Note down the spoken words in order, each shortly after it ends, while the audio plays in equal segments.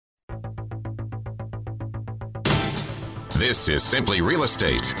This is Simply Real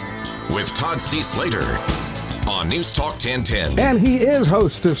Estate with Todd C. Slater on News Talk 1010. And he is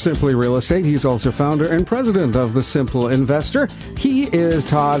host of Simply Real Estate. He's also founder and president of The Simple Investor. He is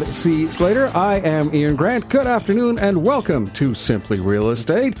Todd C. Slater. I am Ian Grant. Good afternoon and welcome to Simply Real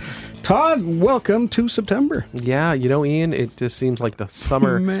Estate. Todd, welcome to September. Yeah, you know, Ian, it just seems like the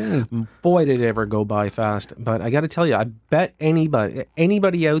summer, Man. Boy, did it ever go by fast. But I got to tell you, I bet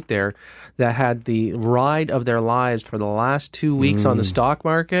anybody out there that had the ride of their lives for the last 2 weeks on the stock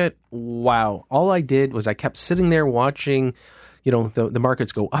market, wow. All I did was I kept sitting there watching, you know, the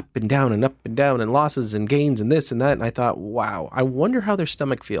markets go up and down and losses and gains and this and that. And I thought, wow, I wonder how their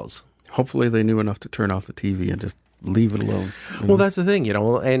stomach feels. Hopefully they knew enough to turn off the TV and just leave it alone. Well, that's the thing, you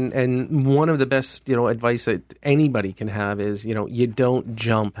know, and one of the best, you know, advice that anybody can have is, you know, you don't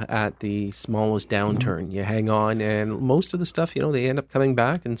jump at the smallest downturn. You hang on, and most of the stuff, you know, they end up coming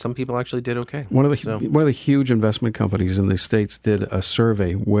back, and some people actually did okay. One of the huge investment companies in the States did a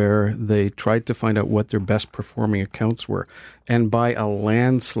survey where they tried to find out what their best performing accounts were. And by a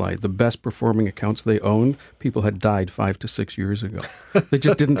landslide, the best performing accounts they owned, people had died 5 to 6 years ago. They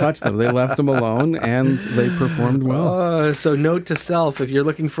just didn't touch them. They left them alone, and they performed well. So note to self, if you're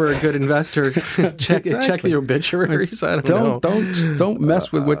looking for a good investor, check the obituaries. I don't know. Don't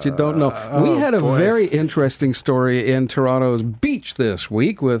mess with what you don't know. We had a very interesting story in Toronto's beach this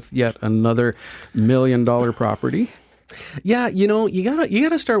week with yet another $1 million property. Yeah, you know, you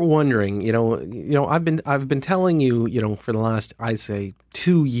gotta start wondering. You know, I've been telling you, you know, for the last, I say,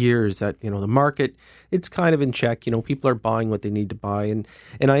 2 years that, you know, the market, it's kind of in check. You know, people are buying what they need to buy, and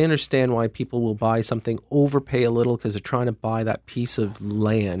I understand why people will buy something, overpay a little because they're trying to buy that piece of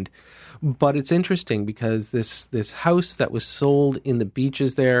land. But it's interesting because this house that was sold in the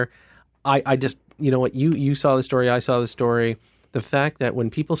beaches there, I just, you know what, you saw the story, I saw the story. The fact that when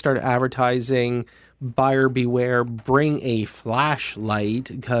people started advertising, buyer beware, bring a flashlight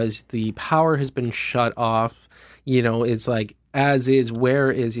because the power has been shut off. You know, it's like as is,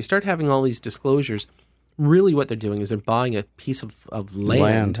 where is. You start having all these disclosures. Really what they're doing is they're buying a piece of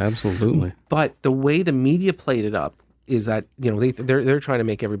land. Absolutely. But the way the media played it up is that, you know, they're trying to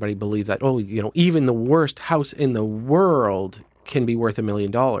make everybody believe that, oh, you know, even the worst house in the world can be worth $1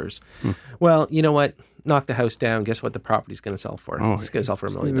 million. Well, you know what? Knock the house down. Guess what the property's going to sell for? It's going to sell for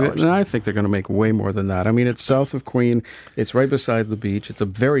 $1 million. I think they're going to make way more than that. I mean, it's south of Queen. It's right beside the beach. It's a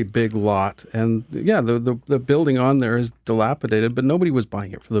very big lot. And yeah, the building on there is dilapidated, but nobody was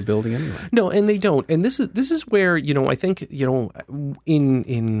buying it for the building anyway. No, and they don't. And this is where, you know, I think, you know,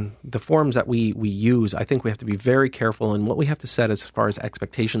 in the forums that we use, I think we have to be very careful in what we have to set as far as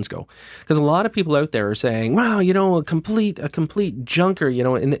expectations go. Because a lot of people out there are saying, wow, you know, a complete junker, you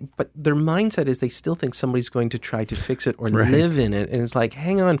know, but their mindset is they still think somebody's going to try to fix it or live in it. And it's like,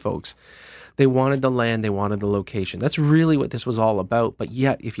 hang on, folks. They wanted the land. They wanted the location. That's really what this was all about. But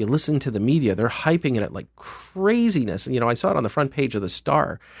yet, if you listen to the media, they're hyping it like craziness. You know, I saw it on the front page of the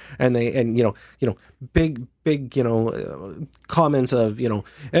Star, and you know, big, you know, comments of, you know,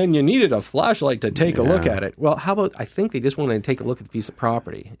 and you needed a flashlight to take a look at it. Well, how about, I think they just wanted to take a look at the piece of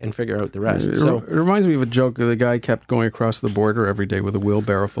property and figure out the rest. It reminds me of a joke. The guy kept going across the border every day with a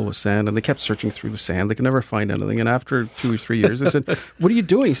wheelbarrow full of sand, and they kept searching through the sand. They could never find anything. And after 2 or 3 years, they said, "What are you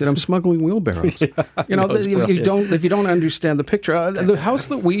doing?" He said, "I'm smuggling wheelbarrows." You know, if you don't understand the picture, the house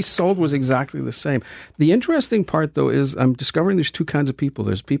that we sold was exactly the same. The interesting part, though, is I'm discovering there's two kinds of people.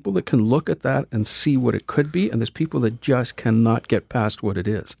 There's people that can look at that and see what it could be, and there's people that just cannot get past what it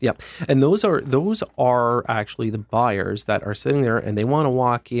is. Yep. And those are actually the buyers that are sitting there and they want to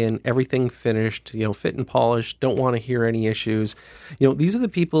walk in, everything finished, you know, fit and polished, don't want to hear any issues. You know, these are the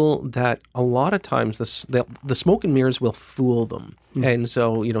people that a lot of times the smoke and mirrors will fool them. And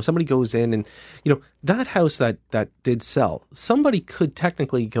so, you know, somebody goes in and, you know, that house that did sell, somebody could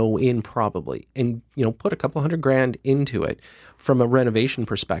technically go in probably and, you know, put a couple $100,000 into it from a renovation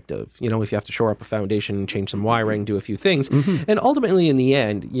perspective. You know, if you have to shore up a foundation, change some wiring, do a few things. And ultimately in the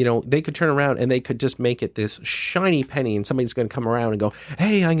end, you know, they could turn around and they could just make it this shiny penny and somebody's going to come around and go,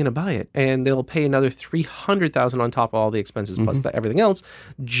 hey, I'm going to buy it. And they'll pay another $300,000 on top of all the expenses plus everything else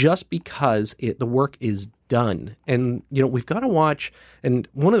just because the work is done. And, you know, we've got to watch. And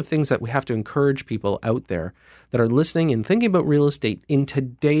one of the things that we have to encourage people out there that are listening and thinking about real estate in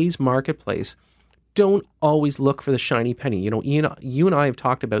today's marketplace, don't always look for the shiny penny. You know, Ian, you and I have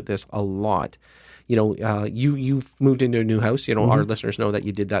talked about this a lot. You know, you've moved into a new house. You know, our listeners know that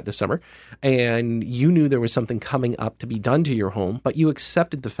you did that this summer, and you knew there was something coming up to be done to your home, but you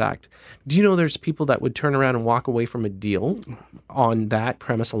accepted the fact. Do you know there's people that would turn around and walk away from a deal on that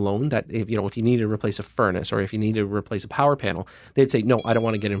premise alone? That if you needed to replace a furnace or if you needed to replace a power panel, they'd say, "No, I don't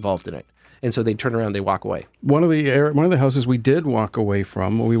want to get involved in it." And so they turn around, they walk away. One of the houses we did walk away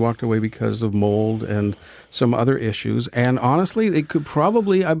from, we walked away because of mold and some other issues. And honestly, they could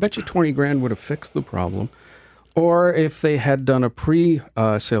probably, I bet you 20 grand would have fixed the problem. Or if they had done a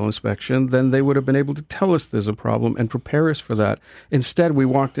pre-sale inspection, then they would have been able to tell us there's a problem and prepare us for that. Instead, we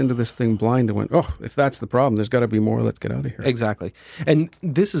walked into this thing blind and went, oh, if that's the problem, there's got to be more. Let's get out of here. Exactly. And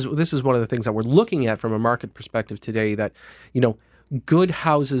this is one of the things that we're looking at from a market perspective today, that, you know, good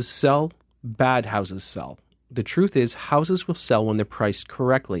houses sell, bad houses sell. The truth is, houses will sell when they're priced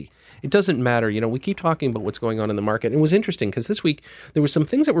correctly. It doesn't matter. You know, we keep talking about what's going on in the market. And it was interesting because this week there were some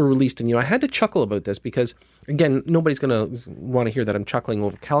things that were released, and, you know, I had to chuckle about this because, again, nobody's going to want to hear that I'm chuckling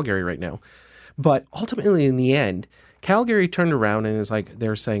over Calgary right now. But ultimately, in the end, Calgary turned around and is like,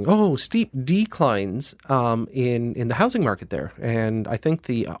 they're saying, oh, steep declines in the housing market there. And I think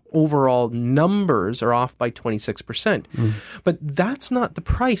the overall numbers are off by 26%. But that's not the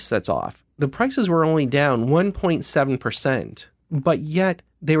price that's off. The prices were only down 1.7%. But yet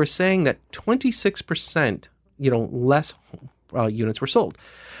they were saying that 26%, you know, less units were sold.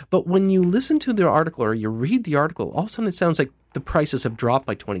 But when you listen to the article or you read the article, all of a sudden it sounds like the prices have dropped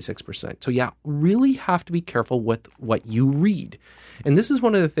by 26%. So yeah, really have to be careful with what you read. And this is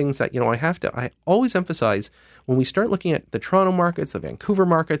one of the things that, you know, I always emphasize when we start looking at the Toronto markets, the Vancouver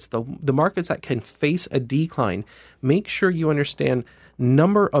markets, the markets that can face a decline, make sure you understand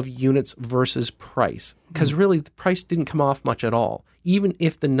number of units versus price. Because really the price didn't come off much at all. Even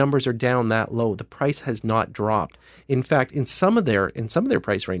if the numbers are down that low, the price has not dropped. In fact, in some of their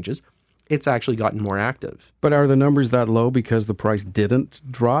price ranges, it's actually gotten more active. But are the numbers that low because the price didn't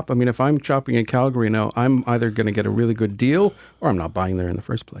drop? I mean, if I'm shopping in Calgary now, I'm either going to get a really good deal or I'm not buying there in the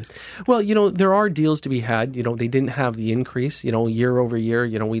first place. Well, you know, there are deals to be had. You know, they didn't have the increase, you know, year over year.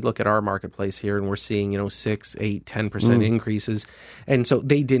 You know, we look at our marketplace here and we're seeing, you know, 6, 8, 10% increases. And so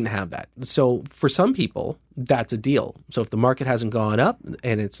they didn't have that. So for some people, that's a deal. So if the market hasn't gone up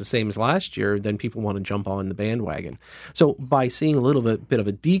and it's the same as last year, then people want to jump on the bandwagon. So by seeing a little bit of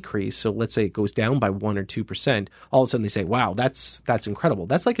a decrease, so let's say it goes down by 1 or 2%, all of a sudden they say, wow, that's incredible.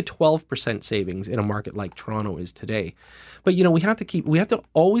 That's like a 12% savings in a market like Toronto is today. But, you know, we have to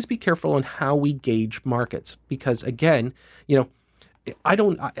always be careful on how we gauge markets, because again, you know,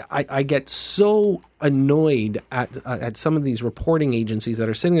 I get so annoyed at some of these reporting agencies that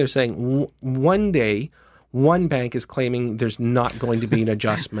are sitting there saying one day one bank is claiming there's not going to be an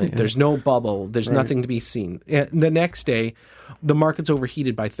adjustment. There's no bubble. There's nothing to be seen. The next day, the market's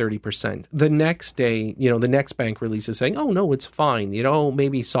overheated by 30%. The next day, you know, the next bank releases saying, oh, no, it's fine. You know,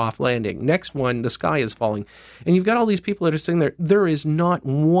 maybe soft landing. Next one, the sky is falling. And you've got all these people that are sitting there. There is not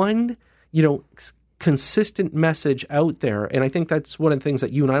one, you know, consistent message out there. And I think that's one of the things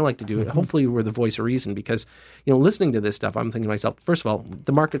that you and I like to do. Hopefully we're the voice of reason, because, you know, listening to this stuff, I'm thinking to myself, first of all,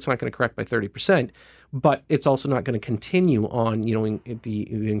 the market's not going to correct by 30%, but it's also not going to continue on, you know,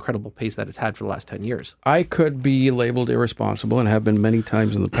 the incredible pace that it's had for the last 10 years. I could be labeled irresponsible and have been many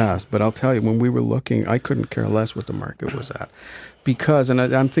times in the past, but I'll tell you, when we were looking, I couldn't care less what the market was at. Because, and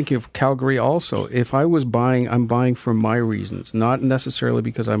I'm thinking of Calgary also, if I was buying, I'm buying for my reasons, not necessarily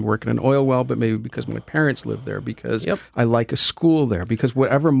because I'm working an oil well, but maybe because my parents live there, because I like a school there, because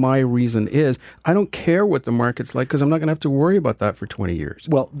whatever my reason is, I don't care what the market's like, because I'm not going to have to worry about that for 20 years.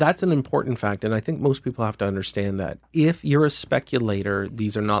 Well, that's an important fact, and I think most people have to understand that. If you're a speculator,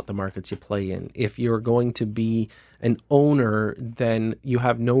 these are not the markets you play in. If you're going to be an owner, then you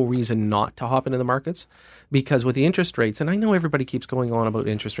have no reason not to hop into the markets, because with the interest rates, and I know everybody keeps going on about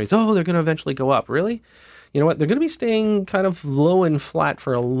interest rates, oh, they're going to eventually go up. Really? You know what? They're going to be staying kind of low and flat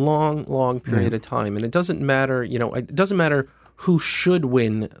for a long, long period of time. And it doesn't matter, you know, it doesn't matter who should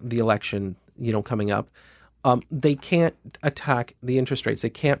win the election, you know, coming up. They can't attack the interest rates. They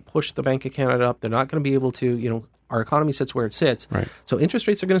can't push the Bank of Canada up. They're not going to be able to, you know, our economy sits where it sits. Right. So interest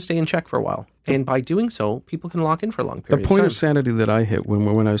rates are going to stay in check for a while. And by doing so, people can lock in for a long period of time. The point of sanity that I hit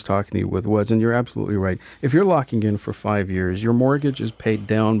when I was talking to you was, and you're absolutely right, if you're locking in for 5 years, your mortgage is paid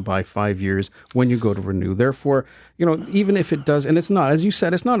down by 5 years when you go to renew. Therefore, you know, even if it does, and it's not, as you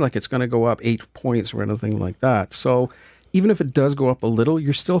said, it's not like it's going to go up 8 points or anything like that. So even if it does go up a little,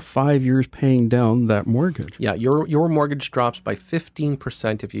 you're still 5 years paying down that mortgage. Yeah, your mortgage drops by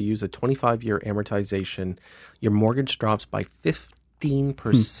 15% if you use a 25-year amortization. Your mortgage drops by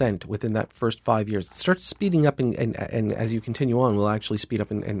 15% within that first 5 years. It starts speeding up, and as you continue on, will actually speed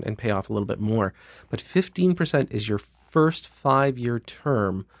up and pay off a little bit more. But 15% is your first 5-year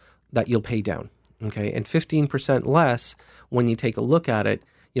term that you'll pay down, okay? And 15% less when you take a look at it,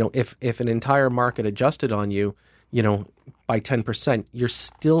 if an entire market adjusted on you, by 10%, you're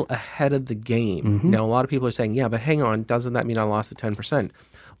still ahead of the game. Now, a lot of people are saying, yeah, but hang on, doesn't that mean I lost the 10%?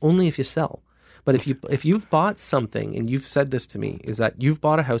 Only if you sell. But if you've bought something, and you've said this to me, is that you've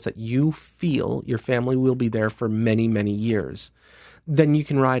bought a house that you feel your family will be there for many, many years, then you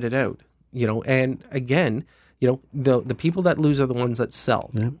can ride it out, and again, the people that lose are the ones that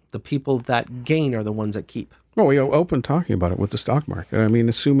sell. Yeah. The people that gain are the ones that keep. Well, we open talking about it with the stock market. I mean,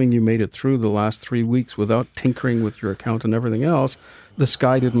 assuming you made it through the last 3 weeks without tinkering with your account and everything else, the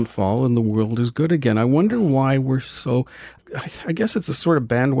sky didn't fall and the world is good again. I wonder why we're so, I guess it's a sort of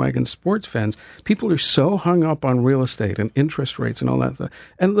bandwagon sports fans. People are so hung up on real estate and interest rates and all that stuff.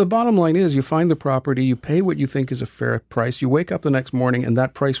 And the bottom line is you find the property, you pay what you think is a fair price, you wake up the next morning and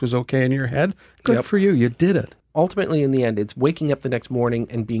that price was okay in your head. Good for you. You did it. Ultimately, in the end, it's waking up the next morning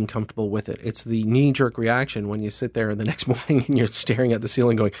and being comfortable with it. It's the knee-jerk reaction when you sit there the next morning and you're staring at the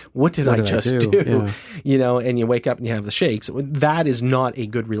ceiling going, what did I just do? Yeah. And you wake up and you have the shakes. That is not a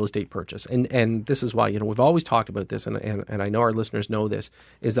good real estate purchase. And this is why, we've always talked about this, and I know our listeners know this,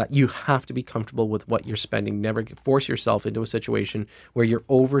 is that you have to be comfortable with what you're spending. Never force yourself into a situation where you're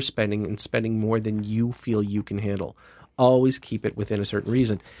overspending and spending more than you feel you can handle. Always keep it within a certain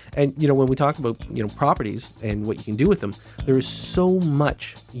reason. And, when we talk about, properties and what you can do with them, there is so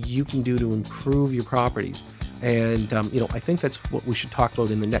much you can do to improve your properties. And, I think that's what we should talk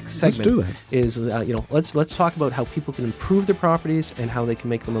about in the next segment. Let's do that. Let's talk about how people can improve their properties and how they can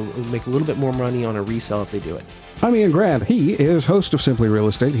make a little bit more money on a resale if they do it. I'm Ian Grant. He is host of Simply Real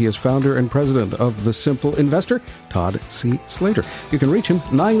Estate. He is founder and president of The Simple Investor, Todd C. Slater. You can reach him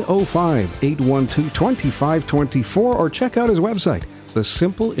 905-812-2524 or check out his website,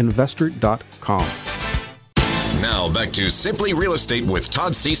 thesimpleinvestor.com. Now back to Simply Real Estate with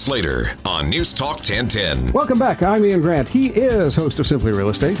Todd C. Slater on News Talk 1010. Welcome back. I'm Ian Grant. He is host of Simply Real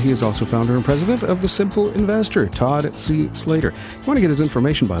Estate. He is also founder and president of The Simple Investor, Todd C. Slater. If you want to get his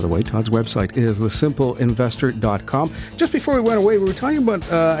information, by the way, Todd's website is thesimpleinvestor.com. Just before we went away, we were talking about,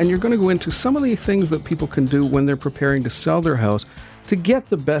 and you're going to go into some of the things that people can do when they're preparing to sell their house to get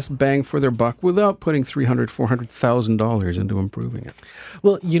the best bang for their buck without putting $300,000, $400,000 into improving it.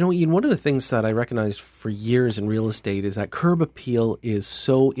 Well, Ian, one of the things that I recognized for years in real estate is that curb appeal is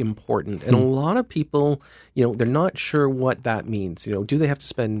so important. And a lot of people, they're not sure what that means. Do they have to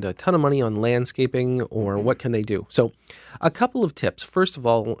spend a ton of money on landscaping, or what can they do? So a couple of tips. First of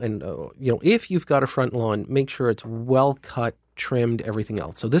all, and if you've got a front lawn, make sure it's well cut, trimmed, everything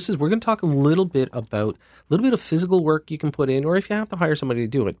else. So we're going to talk a little bit about a little bit of physical work you can put in, or if you have to hire somebody to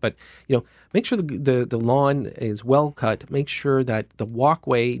do it. But, make sure the lawn is well cut. Make sure that the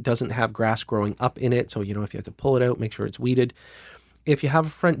walkway doesn't have grass growing up in it. So, if you have to pull it out, make sure it's weeded. If you have a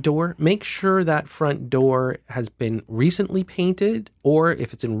front door, make sure that front door has been recently painted, or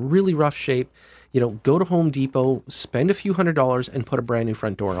if it's in really rough shape, go to Home Depot, spend a few $100s and put a brand new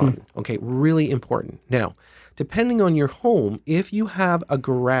front door on. Okay, really important. Now, depending on your home, if you have a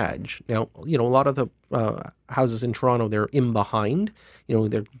garage, now, a lot of the houses in Toronto, they're in behind,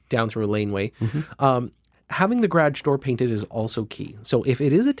 they're down through a laneway. Having the garage door painted is also key. So if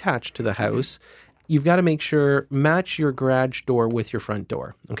it is attached to the house, you've got to make sure, match your garage door with your front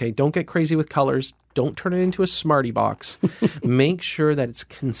door. Okay, don't get crazy with colors. Don't turn it into a Smartie box. Make sure that it's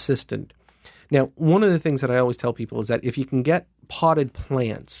consistent. Now, one of the things that I always tell people is that if you can get potted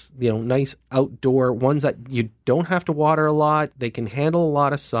plants, nice outdoor ones that you don't have to water a lot, they can handle a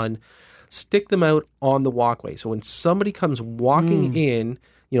lot of sun, stick them out on the walkway. So when somebody comes walking in,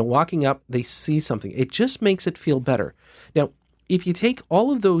 walking up, they see something. It just makes it feel better. Now, if you take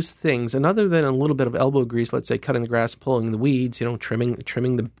all of those things, and other than a little bit of elbow grease, let's say cutting the grass, pulling the weeds, trimming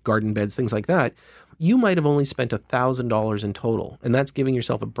the garden beds, things like that, you might have only spent $1,000 in total. And that's giving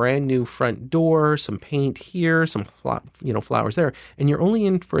yourself a brand new front door, some paint here, some flowers there. And you're only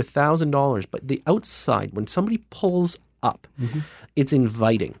in for $1,000. But the outside, when somebody pulls up, it's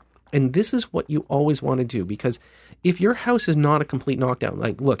inviting. And this is what you always want to do, because if your house is not a complete knockdown,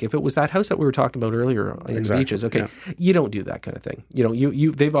 like, look, if it was that house that we were talking about earlier in the beaches, okay, you don't do that kind of thing.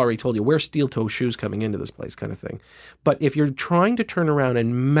 They've already told you, wear steel toe shoes coming into this place kind of thing. But if you're trying to turn around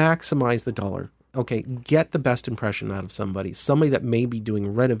and maximize the dollar, okay, get the best impression out of somebody that may be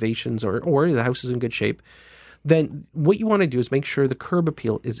doing renovations or the house is in good shape, then what you want to do is make sure the curb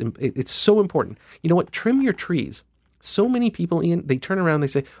appeal it's so important. You know what? Trim your trees. So many people, Ian, they turn around and they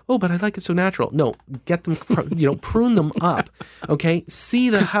say, oh, but I like it so natural. No, get them, prune them up, okay? See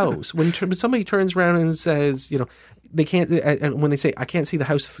the house. When somebody turns around and says, they can't, when they say, I can't see the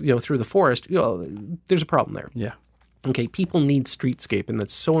house, through the forest, there's a problem there. Yeah. Okay, people need streetscape, and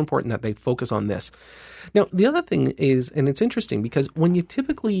that's so important that they focus on this. Now, the other thing is, and it's interesting, because when you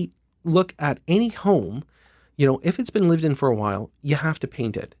typically look at any home, if it's been lived in for a while, you have to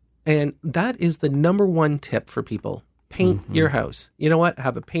paint it. And that is the number one tip for people. Paint your house. You know what?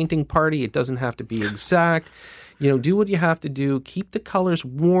 Have a painting party. It doesn't have to be exact. Do what you have to do. Keep the colors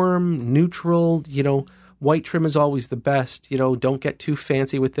warm, neutral. White trim is always the best. Don't get too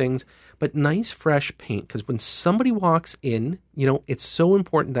fancy with things. But nice, fresh paint. Because when somebody walks in, it's so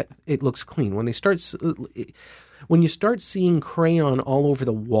important that it looks clean. When you start seeing crayon all over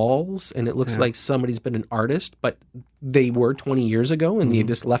the walls and it looks like somebody's been an artist, but they were 20 years ago and you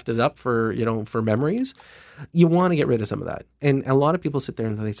just left it up for memories, you want to get rid of some of that. And a lot of people sit there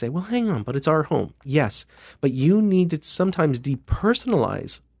and they say, well, hang on, but it's our home. Yes, but you need to sometimes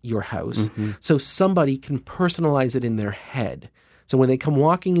depersonalize your house so somebody can personalize it in their head. So when they come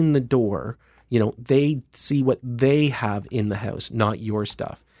walking in the door, they see what they have in the house, not your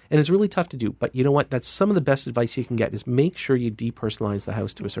stuff. And it's really tough to do. But you know what? That's some of the best advice you can get is make sure you depersonalize the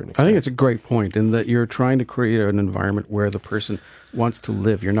house to a certain extent. I think it's a great point in that you're trying to create an environment where the person wants to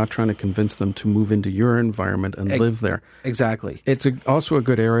live. You're not trying to convince them to move into your environment and live there. Exactly. It's also a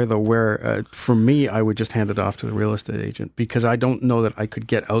good area, though, where for me, I would just hand it off to the real estate agent because I don't know that I could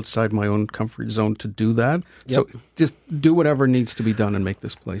get outside my own comfort zone to do that. Yep. So just do whatever needs to be done and make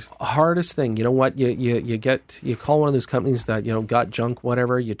this place. Hardest thing, you know what? You call one of those companies that, got junk,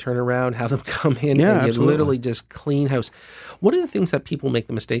 whatever, you turn around, have them come in, and you literally just clean house. One of the things that people make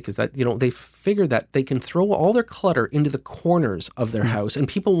the mistake is that, they figure that they can throw all their clutter into the corners of their house and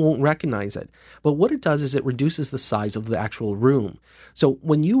people won't recognize it. But what it does is it reduces the size of the actual room. So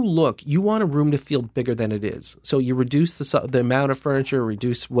when you look, you want a room to feel bigger than it is. So you reduce the amount of furniture,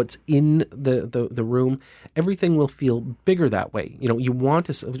 reduce what's in the room. Everything will feel bigger that way. You want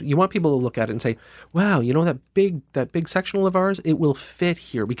people to look at it and say, wow, that big sectional of ours, it will fit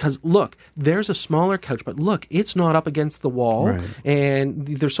here because look, there's a smaller couch, but look, it's not up against the wall. Right. And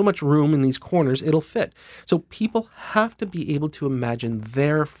there's so much room in these corners, it'll fit. So people have to be able to imagine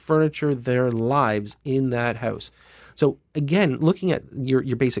their furniture, their lives in that house. So again, looking at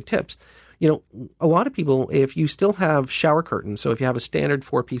your basic tips, a lot of people, if you still have shower curtains, so if you have a standard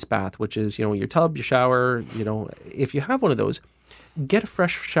 4-piece bath, which is, your tub, your shower, if you have one of those, get a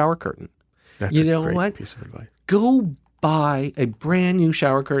fresh shower curtain. That's a great piece of advice. Go buy a brand new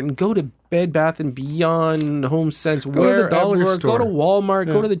shower curtain. Go to Bed Bath & Beyond, Home Sense, wherever. Go to Walmart.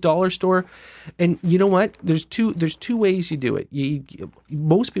 Go to the dollar store. And you know what? There's two ways you do it.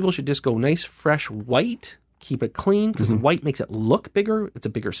 Most people should just go nice, fresh white. Keep it clean because the white makes it look bigger. It's a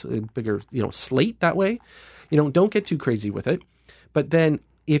bigger slate that way. Don't get too crazy with it. But then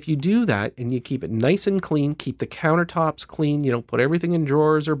if you do that and you keep it nice and clean, keep the countertops clean, put everything in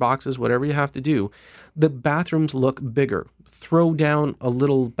drawers or boxes, whatever you have to do, the bathrooms look bigger. Throw down a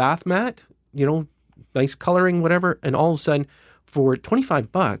little bath mat, nice coloring, whatever, and all of a sudden, for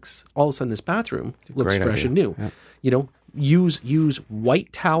 $25, all of a sudden this bathroom looks fresh and new. Yeah. Use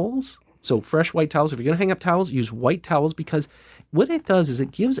white towels. So fresh white towels. If you're going to hang up towels, use white towels because what it does is it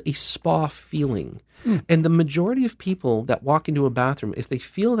gives a spa feeling. And the majority of people that walk into a bathroom, if they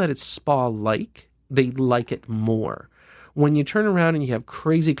feel that it's spa-like, they like it more. When you turn around and you have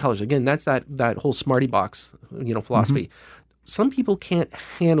crazy colors, again, that's that whole Smarty Box, philosophy. Some people can't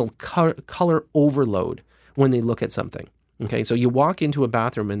handle color overload when they look at something. Okay, so you walk into a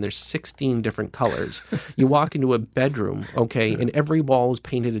bathroom and there's 16 different colors. You walk into a bedroom, and every wall is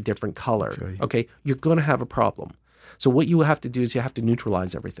painted a different color. Okay, you're going to have a problem. So what you have to do is you have to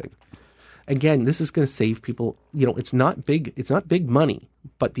neutralize everything. Again, this is going to save people. It's not big money,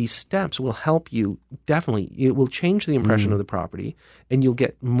 but these steps will help you. Definitely, it will change the impression of the property, and you'll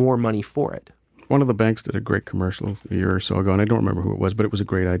get more money for it. One of the banks did a great commercial a year or so ago, and I don't remember who it was, but it was a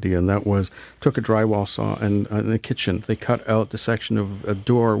great idea. And that was, took a drywall saw and in the kitchen, they cut out the section of a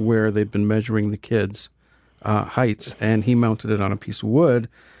door where they'd been measuring the kids' heights, and he mounted it on a piece of wood,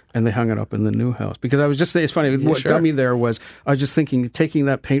 and they hung it up in the new house. Because I was just, it's funny, what got me there was, I was just thinking, taking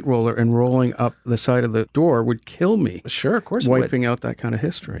that paint roller and rolling up the side of the door would kill me. Sure, of course wiping out that kind of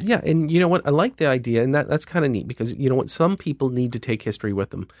history. Yeah, and you know what? I like the idea, and that's kind of neat, because you know what? Some people need to take history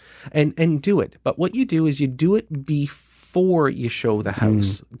with them and do it. But what you do is you do it before you show the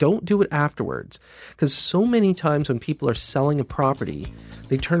house. Don't do it afterwards. Because so many times when people are selling a property,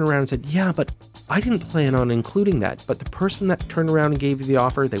 they turn around and said, yeah, but I didn't plan on including that. But the person that turned around and gave you the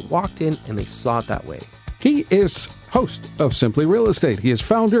offer, they walked in and they saw it that way. He is host of Simply Real Estate. He is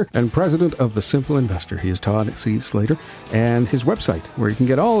founder and president of The Simple Investor. He is Todd C. Slater, and his website, where you can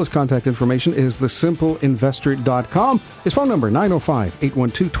get all his contact information, is thesimpleinvestor.com. His phone number,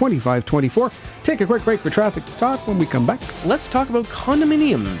 905-812-2524. Take a quick break for traffic. Todd, when we come back, let's talk about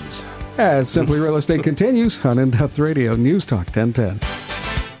condominiums. As Simply Real Estate continues on In-Depth Radio, News Talk 1010.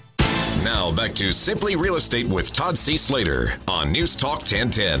 Now back to Simply Real Estate with Todd C. Slater on News Talk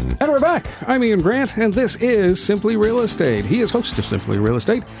 1010. And we're back. I'm Ian Grant, and this is Simply Real Estate. He is host of Simply Real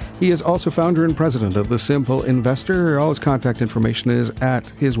Estate. He is also founder and president of The Simple Investor. All his contact information is at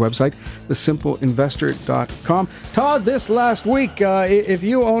his website, thesimpleinvestor.com. Todd, this last week, if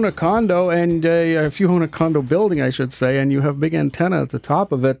you own a condo, and if you own a condo building, I should say, and you have big antenna at the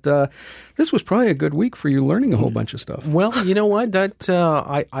top of it, this was probably a good week for you learning a whole bunch of stuff. Well, you know what? That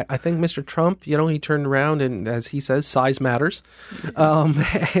I think Mr. Trump, he turned around and, as he says, size matters. And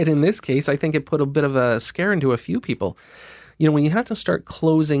in this case, I think it put a bit of a scare into a few people. When you have to start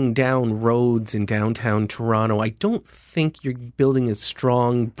closing down roads in downtown Toronto, I don't think you're building a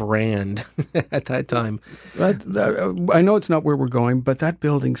strong brand at that time. I know it's not where we're going, but that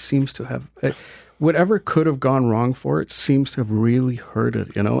building seems to have... whatever could have gone wrong for it seems to have really hurt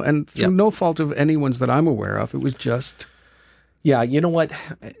it, and through no fault of anyone's that I'm aware of. It was just... Yeah, you know what?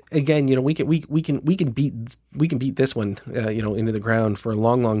 Again, we can beat this one, into the ground for a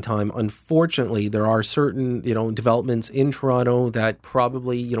long, long time. Unfortunately, there are certain, developments in Toronto that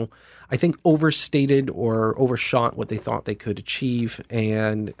probably, I think overstated or overshot what they thought they could achieve.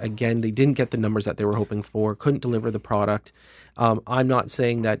 And again, they didn't get the numbers that they were hoping for, couldn't deliver the product. I'm not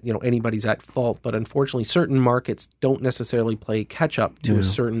saying that, anybody's at fault, but unfortunately, certain markets don't necessarily play catch up to a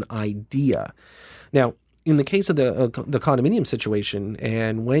certain idea. Now, in the case of the condominium situation,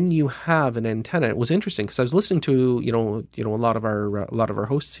 and when you have an antenna, it was interesting because I was listening to a lot of our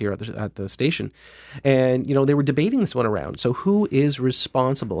hosts here at the station, and they were debating this one around. So who is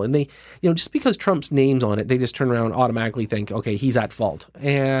responsible? And they just because Trump's name's on it, they just turn around and automatically think, okay, he's at fault.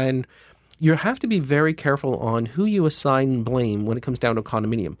 And you have to be very careful on who you assign blame when it comes down to a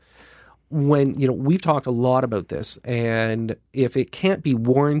condominium. When we've talked a lot about this, and if it can't be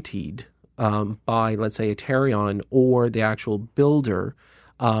warrantied by, let's say, a Tarion or the actual builder,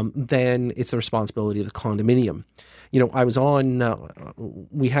 then it's the responsibility of the condominium. I was on,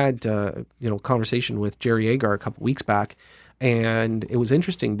 we had, conversation with Jerry Agar a couple weeks back, and it was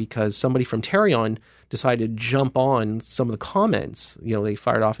interesting because somebody from Tarion decided to jump on some of the comments. They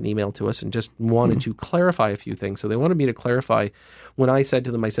fired off an email to us and just wanted to clarify a few things. So they wanted me to clarify when I said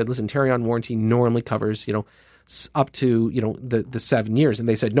to them, I said, listen, Tarion warranty normally covers, up to, the 7 years. And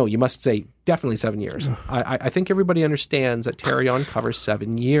they said, no, you must say definitely 7 years. I think everybody understands that Tarion covers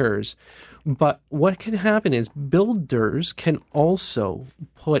 7 years. But what can happen is builders can also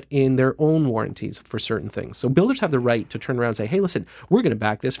put in their own warranties for certain things. So builders have the right to turn around and say, hey, listen, we're going to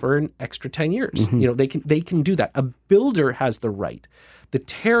back this for an extra 10 years. They can do that. A builder has the right. The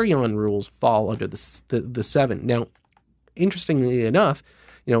Tarion rules fall under the 7. Now, interestingly enough,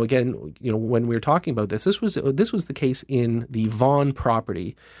 when we were talking about this was the case in the Vaughan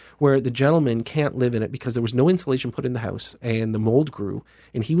property, where the gentleman can't live in it because there was no insulation put in the house and the mold grew,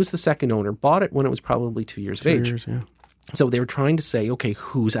 and he was the second owner, bought it when it was probably 2 years of age. So they were trying to say, okay,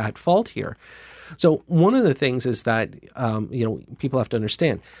 who's at fault here? So one of the things is that, people have to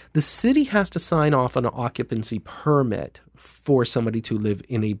understand, the city has to sign off on an occupancy permit for somebody to live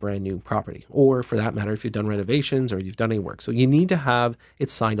in a brand new property, or for that matter, if you've done renovations or you've done any work. So you need to have it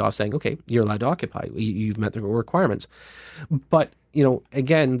signed off saying, okay, you're allowed to occupy. You've met the requirements. But,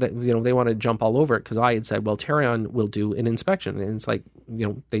 again, they want to jump all over it because I had said, well, Tarion will do an inspection. And it's like,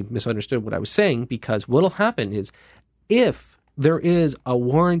 they misunderstood what I was saying, because what'll happen is if there is a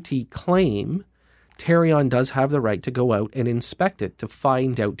warranty claim, Tarion does have the right to go out and inspect it to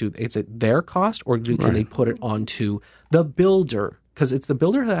find out, is it their cost, or can they put it onto the builder? Because it's the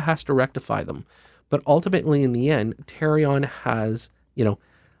builder that has to rectify them. But ultimately, in the end, Tarion has,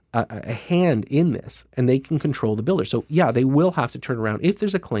 a hand in this, and they can control the builder. So, yeah, they will have to turn around. If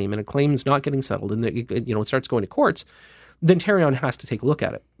there's a claim and a claim is not getting settled and it starts going to courts, then Tarion has to take a look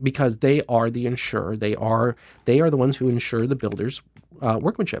at it, because they are the insurer. They are the ones who insure the builder's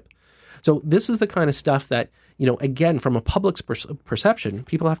workmanship. So this is the kind of stuff that, again, from a public's perception,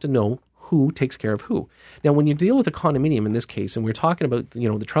 people have to know who takes care of who. Now, when you deal with a condominium in this case, and we're talking about,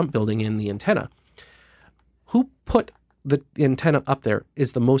 the Trump building and the antenna, who put the antenna up there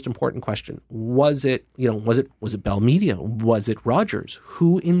is the most important question. Was it Bell Media? Was it Rogers?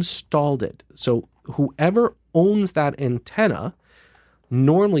 Who installed it? So whoever owns that antenna,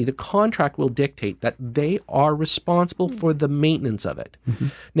 normally the contract will dictate that they are responsible for the maintenance of it.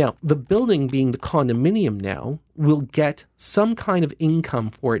 Now, the building being the condominium now will get some kind of income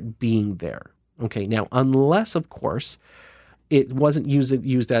for it being there. Okay, now, unless, of course, it wasn't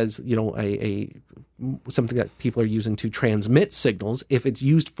used as, a something that people are using to transmit signals. If it's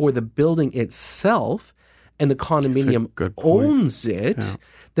used for the building itself and the condominium owns it,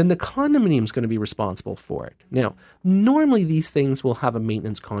 then the condominium is going to be responsible for it. Now, normally these things will have a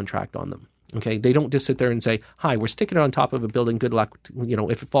maintenance contract on them. Okay, they don't just sit there and say, "Hi, we're sticking it on top of a building. Good luck.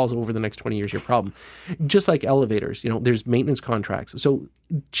 If it falls over the next 20 years, your problem." Just like elevators, there's maintenance contracts. So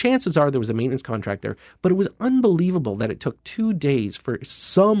chances are there was a maintenance contract there, but it was unbelievable that it took 2 days for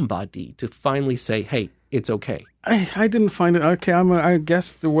somebody to finally say, "Hey, it's okay." I didn't find it okay. I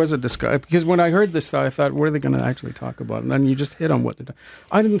guess there was a discussion because when I heard this, I thought, what are they going to actually talk about? And then you just hit on what they do.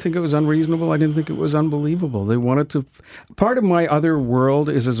 I didn't think it was unreasonable. I didn't think it was unbelievable. They wanted to. Part of my other world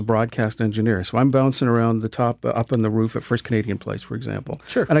is as a broadcast engineer, so I'm bouncing around the top, up on the roof at First Canadian Place, for example.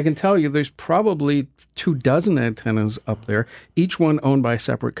 Sure. And I can tell you, there's probably 24 antennas up there, each one owned by a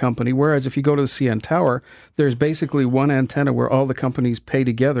separate company. Whereas if you go to the CN Tower, there's basically one antenna where all the companies pay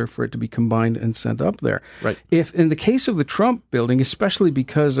together for it to be combined and sent up there. Right. If in the case of the Trump building, especially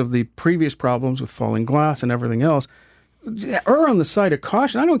because of the previous problems with falling glass and everything else, err on the side of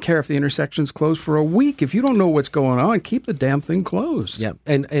caution. I don't care if the intersection's closed for a week. If you don't know what's going on, keep the damn thing closed. Yeah,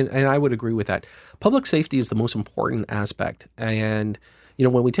 and I would agree with that. Public safety is the most important aspect. And,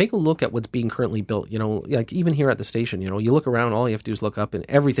 when we take a look at what's being currently built, like even here at the station, you look around, all you have to do is look up and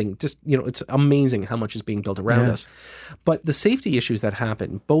everything, just, it's amazing how much is being built around us. But the safety issues that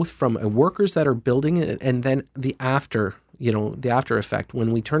happen, both from workers that are building it and then the after effect,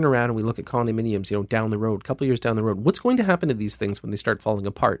 when we turn around and we look at condominiums, down the road, a couple of years down the road, what's going to happen to these things when they start falling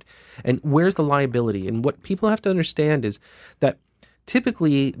apart? And where's the liability? And what people have to understand is that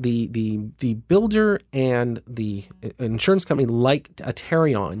typically the builder and the insurance company like a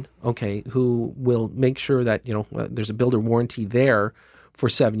Tarion, who will make sure that, there's a builder warranty there for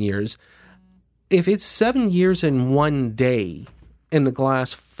 7 years. If it's 7 years and 1 day and the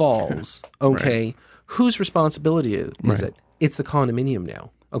glass falls, right. Whose responsibility is it? It's the condominium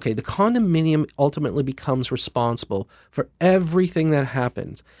now. Okay, the condominium ultimately becomes responsible for everything that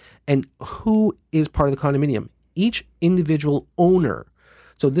happens. And who is part of the condominium? Each individual owner.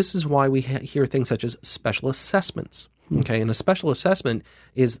 So this is why we hear things such as special assessments. Okay, and a special assessment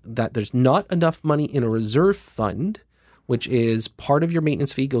is that there's not enough money in a reserve fund, which is part of your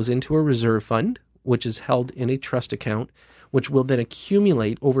maintenance fee goes into a reserve fund, which is held in a trust account, which will then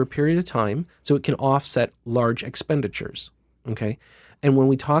accumulate over a period of time so it can offset large expenditures. Okay, and when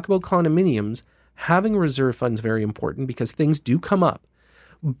we talk about condominiums, having a reserve fund is very important because things do come up,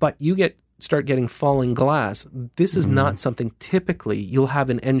 but you start getting falling glass. This is not something typically you'll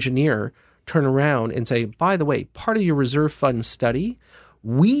have an engineer turn around and say, by the way, part of your reserve fund study,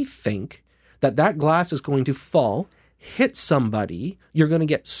 we think that glass is going to fall, hit somebody, you're going to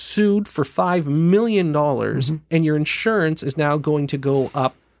get sued for $5 million, and your insurance is now going to go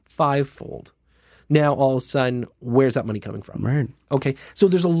up fivefold. Now, all of a sudden, where's that money coming from? Right. Okay, so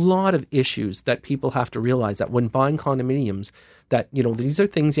there's a lot of issues that people have to realize that when buying condominiums, that, these are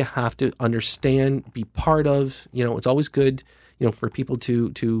things you have to understand, be part of. It's always good, for people to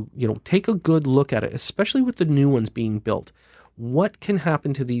take a good look at it, especially with the new ones being built. What can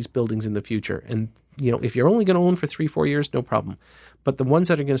happen to these buildings in the future? And, if you're only going to own for 3-4 years, no problem. But the ones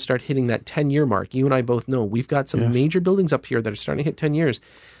that are going to start hitting that 10-year mark, you and I both know, we've got some major buildings up here that are starting to hit 10 years.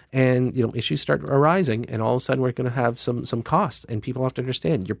 And, issues start arising, and all of a sudden we're going to have some costs. And people have to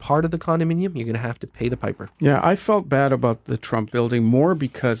understand, you're part of the condominium, you're going to have to pay the piper. Yeah, I felt bad about the Trump building more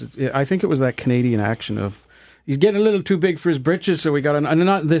because I think it was that Canadian action of, he's getting a little too big for his britches, so we got and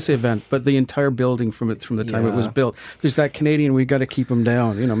not this event, but the entire building from the time it was built. There's that Canadian, we got to keep him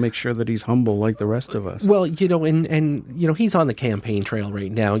down, make sure that he's humble like the rest of us. Well, and he's on the campaign trail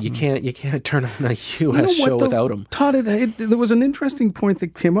right now. You can't turn on a U.S. show without him. Todd, there was an interesting point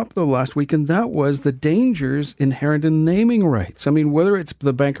that came up though last week, and that was the dangers inherent in naming rights. I mean, whether it's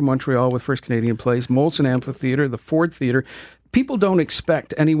the Bank of Montreal with First Canadian Place, Molson Amphitheatre, the Ford Theatre, people don't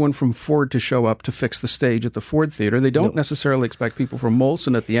expect anyone from Ford to show up to fix the stage at the Ford Theatre. They don't necessarily expect people from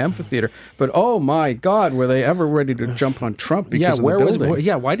Molson at the amphitheater. But oh my God, were they ever ready to jump on Trump because of the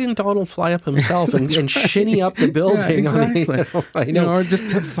building? Why didn't Donald fly up himself and shinny up the building? Yeah, exactly. Or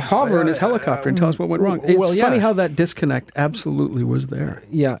just hover in his helicopter and tell us what went wrong. It's funny how that disconnect absolutely was there.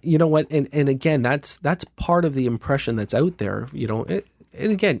 Yeah, you know what? And again, that's part of the impression that's out there.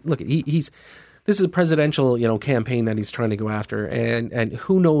 And again, look, this is a presidential, campaign that he's trying to go after, and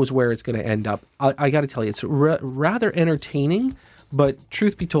who knows where it's going to end up. I got to tell you, it's rather entertaining, But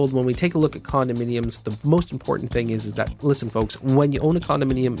truth be told, when we take a look at condominiums, the most important thing is that, listen, folks, when you own a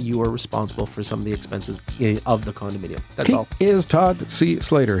condominium, you are responsible for some of the expenses of the condominium. That's all. He is Todd C.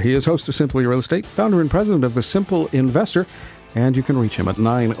 Slater. He is host of Simply Real Estate, founder and president of The Simple Investor. And you can reach him at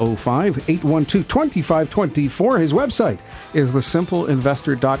 905-812-2524. His website is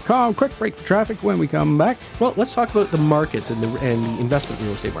thesimpleinvestor.com. Quick break for traffic when we come back. Well, let's talk about the markets and the investment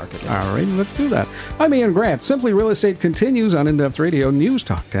real estate market. All right, let's do that. I'm Ian Grant. Simply Real Estate continues on In-Depth Radio News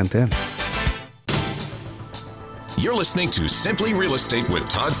Talk 1010. You're listening to Simply Real Estate with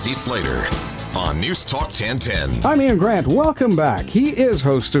Todd C. Slater on News Talk 1010. I'm Ian Grant. Welcome back. He is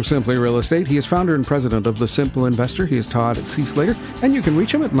host of Simply Real Estate. He is founder and president of The Simple Investor. He is Todd C. Slater, and you can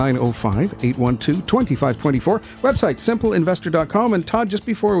reach him at 905-812-2524. Website, simpleinvestor.com. And Todd, just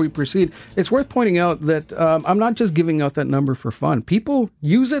before we proceed, it's worth pointing out that I'm not just giving out that number for fun. People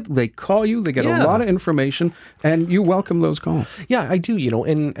use it, they call you, they get a lot of information, and you welcome those calls. Yeah, I do,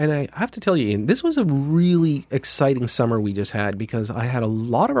 and I have to tell you, Ian, this was a really exciting summer we just had because I had a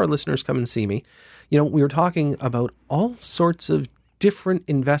lot of our listeners come and see me. We were talking about all sorts of different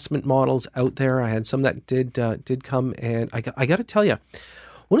investment models out there. I had some that did come, and I got to tell you,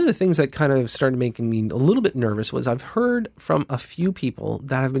 one of the things that kind of started making me a little bit nervous was I've heard from a few people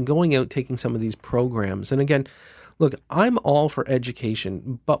that have been going out taking some of these programs. And again, look, I'm all for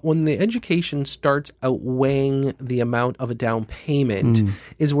education, but when the education starts outweighing the amount of a down payment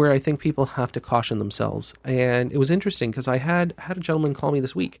is where I think people have to caution themselves. And it was interesting because I had a gentleman call me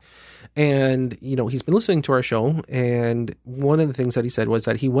this week, and he's been listening to our show, and one of the things that he said was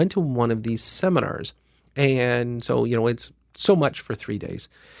that he went to one of these seminars, and so it's so much for 3 days,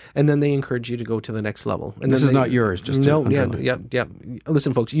 and then they encourage you to go to the next level. And this is not yours, just no, yeah.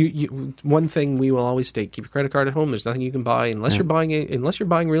 Listen, folks, you one thing we will always state: keep your credit card at home. There's nothing you can buy unless you're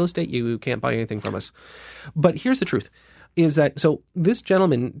buying real estate. You can't buy anything from us. But here's the truth: is that so this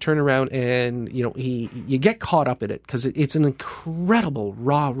gentleman turned around and you get caught up in it because it's an incredible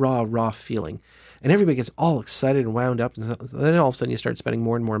raw feeling. And everybody gets all excited and wound up. And then all of a sudden you start spending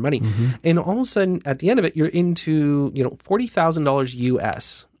more and more money. And all of a sudden at the end of it, you're into, $40,000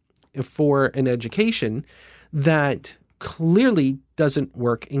 US for an education that clearly doesn't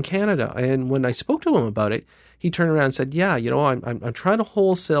work in Canada. And when I spoke to him about it, he turned around and said, yeah, I'm trying to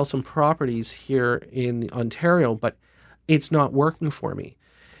wholesale some properties here in Ontario, but it's not working for me.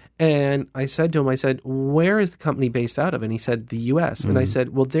 And I said to him, where is the company based out of? And he said, the US. And I said,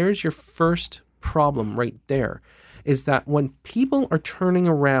 well, there's your first problem right there, is that when people are turning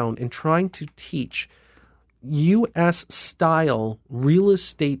around and trying to teach U.S. style real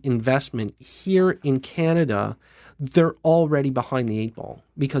estate investment here in Canada, they're already behind the eight ball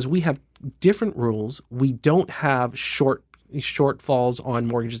because we have different rules. We don't have shortfalls on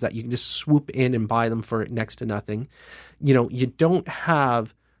mortgages that you can just swoop in and buy them for next to nothing. You don't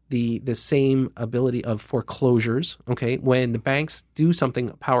have the same ability of foreclosures, okay? When the banks do something,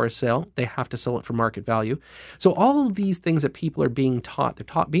 power of sale, they have to sell it for market value. So all of these things that people are being taught,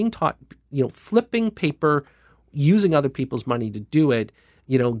 being taught, flipping paper, using other people's money to do it,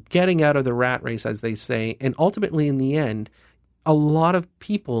 getting out of the rat race, as they say. And ultimately, in the end, a lot of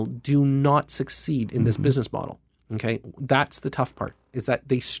people do not succeed in this business model, okay? That's the tough part, is that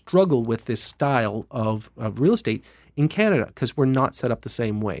they struggle with this style of real estate in Canada because we're not set up the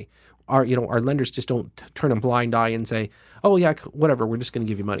same way. Our lenders just don't turn a blind eye and say, oh yeah, whatever, we're just going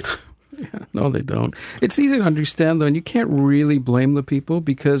to give you money. No, they don't. It's easy to understand, though, and you can't really blame the people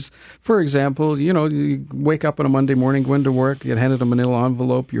because, for example, you wake up on a Monday morning, go into work, you get handed a manila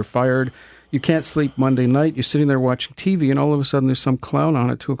envelope, you're fired, you can't sleep Monday night, you're sitting there watching TV, and all of a sudden there's some clown on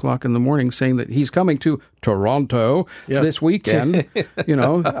at 2 o'clock in the morning saying that he's coming to Toronto this weekend,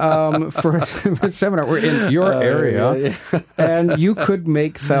 for a seminar. We're in your area, and you could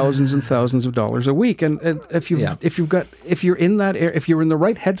make thousands and thousands of dollars a week. And if you're in that area, if you're in the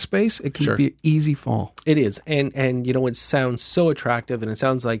right headspace, it can be an easy fall. It is, and it sounds so attractive, and it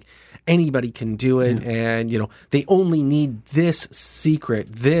sounds like anybody can do it, and they only need this secret,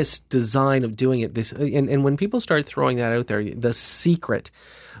 this design of doing it. This, and when people start throwing that out there, the secret.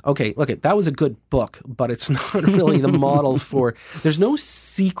 Okay, look, that was a good book, but it's not really the model for. There's no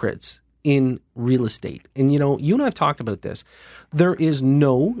secrets in real estate, and you and I've talked about this. There is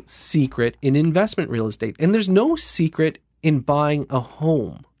no secret in investment real estate, and there's no secret in buying a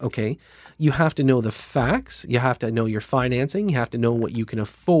home. Okay. You have to know the facts, you have to know your financing, you have to know what you can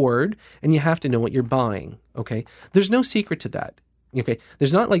afford, and you have to know what you're buying, okay? There's no secret to that, okay?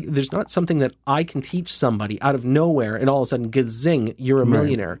 There's not something that I can teach somebody out of nowhere and all of a sudden, gazing, you're a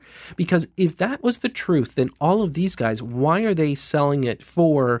millionaire. Right. Because if that was the truth, then all of these guys, why are they selling it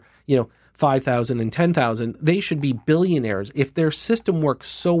for, 5,000 and 10,000, they should be billionaires. If their system works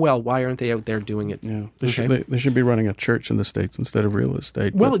so well, why aren't they out there doing it? Yeah, they should be running a church in the States instead of real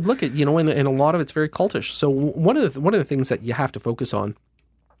estate. Well, look at, and a lot of it's very cultish. So one of the things that you have to focus on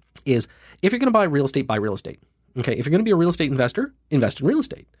is if you're going to buy real estate, buy real estate. Okay, if you're going to be a real estate investor, invest in real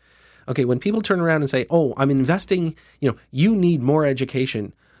estate. Okay, when people turn around and say, "Oh, I'm investing," you need more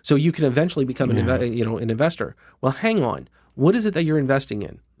education so you can eventually become an investor. Well, hang on. What is it that you're investing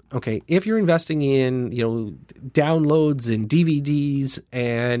in? Okay, if you're investing in, downloads and DVDs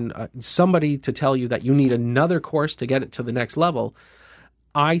and somebody to tell you that you need another course to get it to the next level,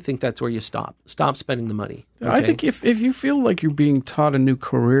 I think that's where you stop. Stop spending the money. Okay? I think if you feel like you're being taught a new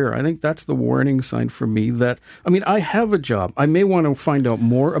career, I think that's the warning sign for me that, I have a job. I may want to find out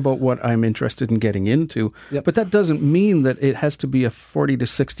more about what I'm interested in getting into, but that doesn't mean that it has to be a 40 to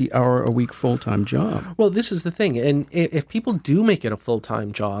 60 hour a week full-time job. Well, this is the thing. And if people do make it a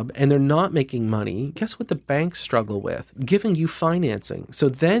full-time job and they're not making money, guess what the banks struggle with? Giving you financing. So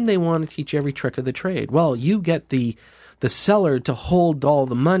then they want to teach you every trick of the trade. Well, you get the seller to hold all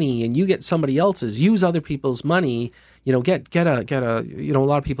the money and you get somebody else's, use other people's money, get a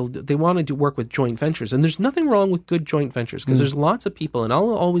lot of people, they want to work with joint ventures. And there's nothing wrong with good joint ventures because there's lots of people, and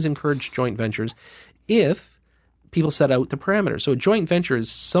I'll always encourage joint ventures if people set out the parameters. So a joint venture is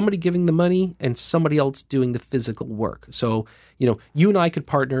somebody giving the money and somebody else doing the physical work. So, you and I could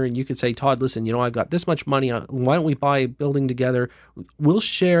partner and you could say, Todd, listen, I've got this much money. Why don't we buy a building together? We'll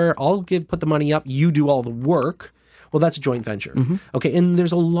share. I'll put the money up. You do all the work. Well, that's a joint venture. Okay, and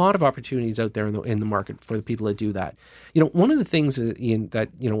there's a lot of opportunities out there in the market for the people that do that. One of the things that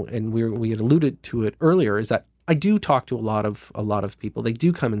and we had alluded to it earlier, is that I do talk to a lot of people. They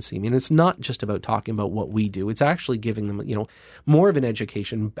do come and see me, and it's not just about talking about what we do. It's actually giving them more of an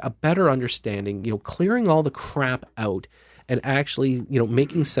education, a better understanding, clearing all the crap out, and actually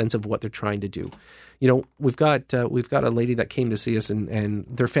making sense of what they're trying to do. We've got a lady that came to see us, and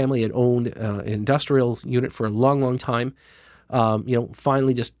their family had owned an industrial unit for a long, long time.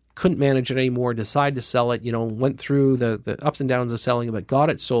 Finally just couldn't manage it anymore, decided to sell it, went through the ups and downs of selling it, but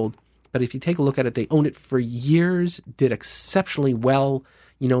got it sold. But if you take a look at it, they owned it for years, did exceptionally well.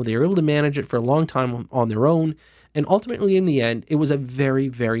 They were able to manage it for a long time on their own. And ultimately, in the end, it was a very,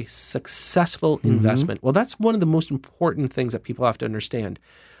 very successful investment. Well, that's one of the most important things that people have to understand.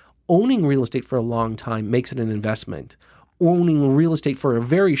 Owning real estate for a long time makes it an investment. Owning real estate for a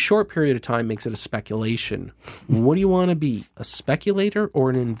very short period of time makes it a speculation. What do you want to be, a speculator or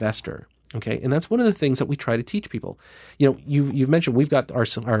an investor? Okay, and that's one of the things that we try to teach people. You've mentioned we've got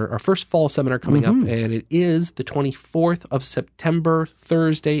our first fall seminar coming up, and it is the 24th of September,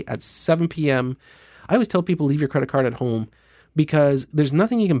 Thursday at 7 p.m. I always tell people, leave your credit card at home because there's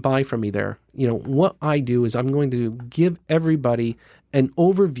nothing you can buy from me there. What I do is I'm going to give everybody an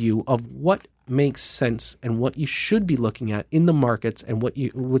overview of what makes sense and what you should be looking at in the markets and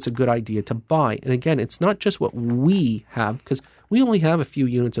what's a good idea to buy. And again, it's not just what we have, because we only have a few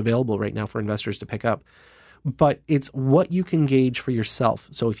units available right now for investors to pick up, but it's what you can gauge for yourself.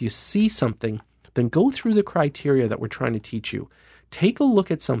 So if you see something, then go through the criteria that we're trying to teach you. Take a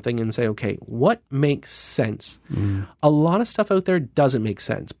look at something and say, okay, what makes sense? A lot of stuff out there doesn't make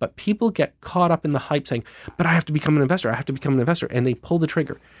sense, but people get caught up in the hype saying, but I have to become an investor. I have to become an investor. And they pull the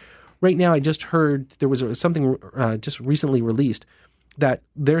trigger. Right now, I just heard there was something just recently released that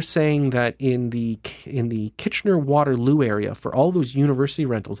they're saying that in the Kitchener-Waterloo area for all those university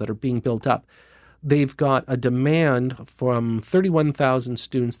rentals that are being built up, they've got a demand from 31,000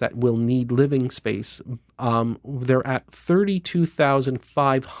 students that will need living space. They're at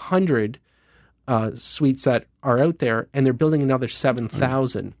 32,500 suites that are out there, and they're building another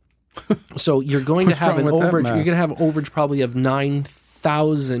 7,000. So you're going to have an overage. You're going to have an overage probably of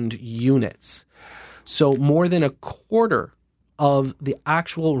 9,000 units. So more than a quarter of the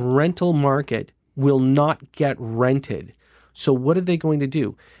actual rental market will not get rented. So what are they going to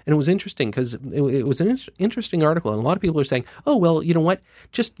do? And it was interesting because it was an interesting article, and a lot of people are saying, oh, well, you know what?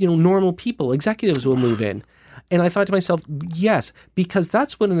 Just, normal people, executives will move in. And I thought to myself, yes, because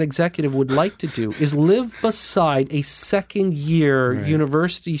that's what an executive would like to do, is live beside a second-year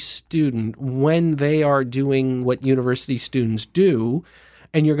university student when they are doing what university students do,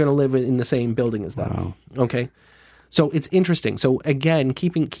 and you're going to live in the same building as them. Wow. Okay? So it's interesting. So again,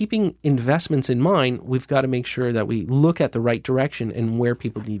 keeping investments in mind, we've got to make sure that we look at the right direction and where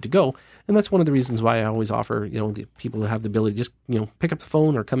people need to go. And that's one of the reasons why I always offer, the people who have the ability to just, pick up the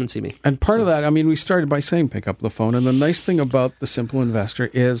phone or come and see me. And part of that, we started by saying pick up the phone. And the nice thing about the Simple Investor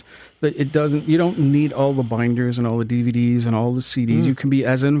is that you don't need all the binders and all the DVDs and all the CDs. You can be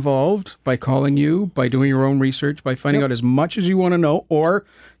as involved by calling you, by doing your own research, by finding out as much as you want to know, or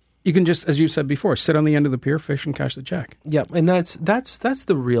You can just, as you said before, sit on the end of the pier, fish, and cash the check. Yeah, and that's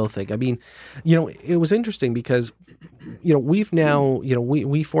the real thing. I mean, it was interesting because, we've now,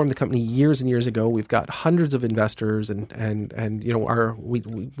 we formed the company years and years ago. We've got hundreds of investors, and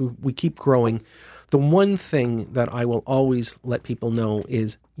we keep growing. The one thing that I will always let people know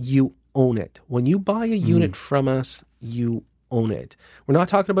is you own it. When you buy a unit from us, you own it. We're not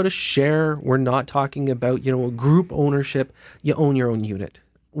talking about a share. We're not talking about, a group ownership. You own your own unit.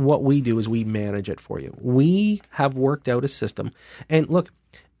 What we do is we manage it for you. We have worked out a system. And look,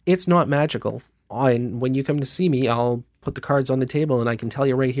 it's not magical. And when you come to see me, I'll put the cards on the table and I can tell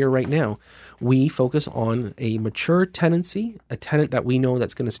you right here, right now, we focus on a mature tenancy, a tenant that we know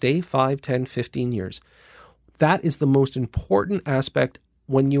that's going to stay 5, 10, 15 years. That is the most important aspect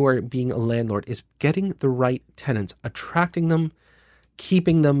when you are being a landlord, is getting the right tenants, attracting them,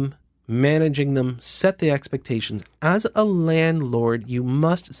 keeping them, managing them, set the expectations. As a landlord, you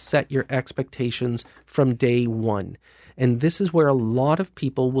must set your expectations from day one. And this is where a lot of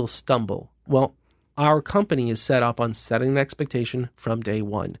people will stumble. Well, our company is set up on setting an expectation from day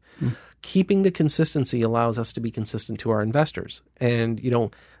one. Keeping the consistency allows us to be consistent to our investors. And,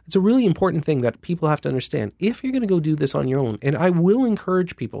 it's a really important thing that people have to understand. If you're going to go do this on your own, and I will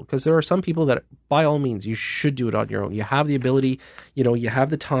encourage people, because there are some people that by all means, you should do it on your own. You have the ability, you have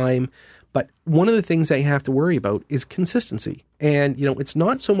the time. But one of the things that you have to worry about is consistency. And, it's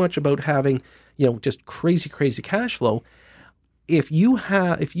not so much about having, just crazy cash flow. If you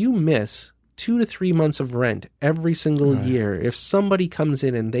miss 2 to 3 months of rent every single year, if somebody comes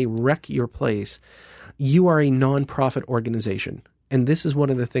in and they wreck your place, you are a nonprofit organization. And this is one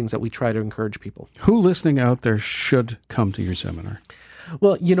of the things that we try to encourage people. Who listening out there should come to your seminar?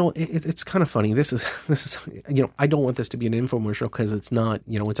 Well, it's kind of funny. This is, I don't want this to be an infomercial because it's not,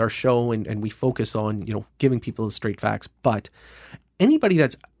 it's our show and we focus on, giving people the straight facts. But anybody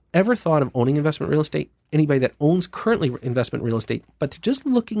that's ever thought of owning investment real estate, anybody that owns currently investment real estate, but they're just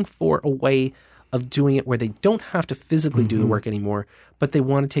looking for a way of doing it where they don't have to physically do the work anymore, but they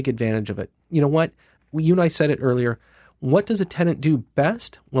want to take advantage of it. You know what? You and I said it earlier. What does a tenant do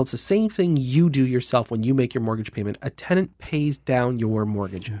best? Well, it's the same thing you do yourself when you make your mortgage payment. A tenant pays down your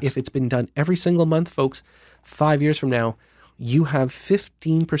mortgage. Yes. If it's been done every single month, folks, 5 years from now, you have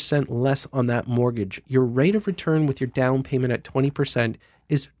 15% less on that mortgage. Your rate of return with your down payment at 20%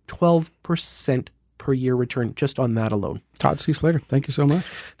 is 12% per year return just on that alone. Todd C. Slater, thank you so much.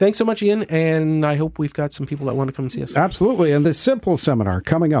 Thanks so much, Ian, and I hope we've got some people that want to come and see us. Absolutely, and the Simple Seminar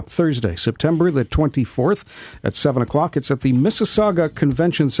coming up Thursday, September the 24th at 7 o'clock. It's at the Mississauga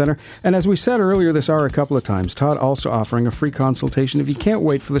Convention Center, and as we said earlier this hour a couple of times, Todd also offering a free consultation. If you can't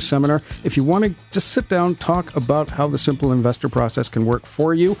wait for the seminar, if you want to just sit down, talk about how the Simple Investor process can work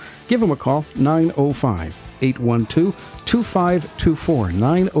for you, give him a call,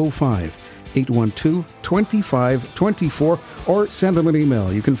 905-812-2524, 905-812-2524, or send him an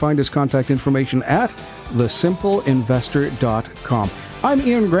email. You can find his contact information at thesimpleinvestor.com. I'm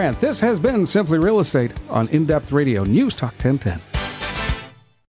Ian Grant. This has been Simply Real Estate on In-Depth Radio, News Talk 1010.